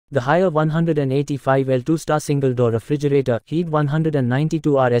The higher 185L 2-star single-door refrigerator,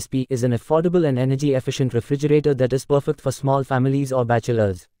 HED-192RS-P, is an affordable and energy-efficient refrigerator that is perfect for small families or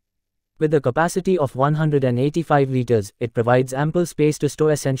bachelors. With a capacity of 185 liters, it provides ample space to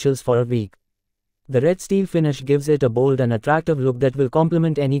store essentials for a week. The red steel finish gives it a bold and attractive look that will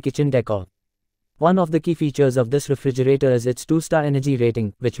complement any kitchen decor. One of the key features of this refrigerator is its 2-star energy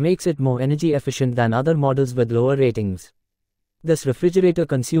rating, which makes it more energy efficient than other models with lower ratings. This refrigerator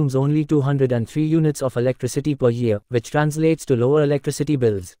consumes only 203 units of electricity per year, which translates to lower electricity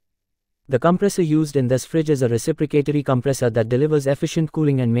bills. The compressor used in this fridge is a reciprocatory compressor that delivers efficient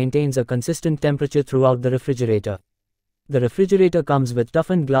cooling and maintains a consistent temperature throughout the refrigerator. The refrigerator comes with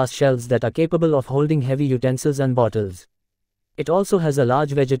toughened glass shelves that are capable of holding heavy utensils and bottles. It also has a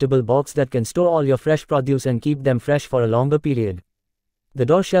large vegetable box that can store all your fresh produce and keep them fresh for a longer period. The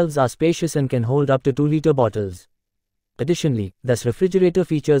door shelves are spacious and can hold up to 2-liter bottles. Additionally, this refrigerator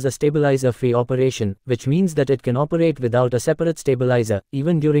features a stabilizer-free operation, which means that it can operate without a separate stabilizer,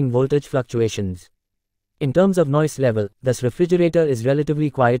 even during voltage fluctuations. In terms of noise level, this refrigerator is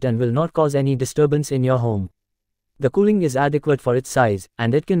relatively quiet and will not cause any disturbance in your home. The cooling is adequate for its size,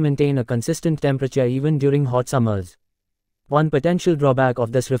 and it can maintain a consistent temperature even during hot summers. One potential drawback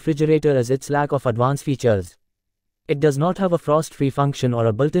of this refrigerator is its lack of advanced features. It does not have a frost-free function or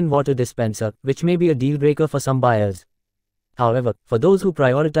a built-in water dispenser, which may be a deal-breaker for some buyers. However, for those who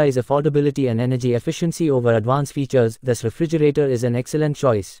prioritize affordability and energy efficiency over advanced features, this refrigerator is an excellent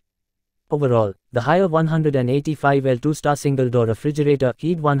choice. Overall, the higher 185L 2-star single-door refrigerator,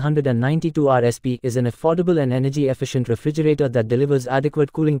 HED-192RS-P, is an affordable and energy-efficient refrigerator that delivers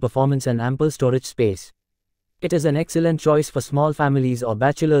adequate cooling performance and ample storage space. It is an excellent choice for small families or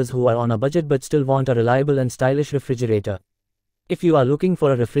bachelors who are on a budget but still want a reliable and stylish refrigerator. If you are looking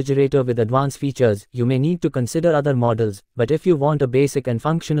for a refrigerator with advanced features, you may need to consider other models, but if you want a basic and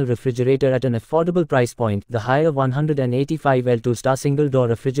functional refrigerator at an affordable price point, the higher 185L 2-star single-door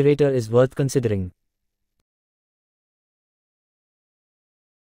refrigerator is worth considering.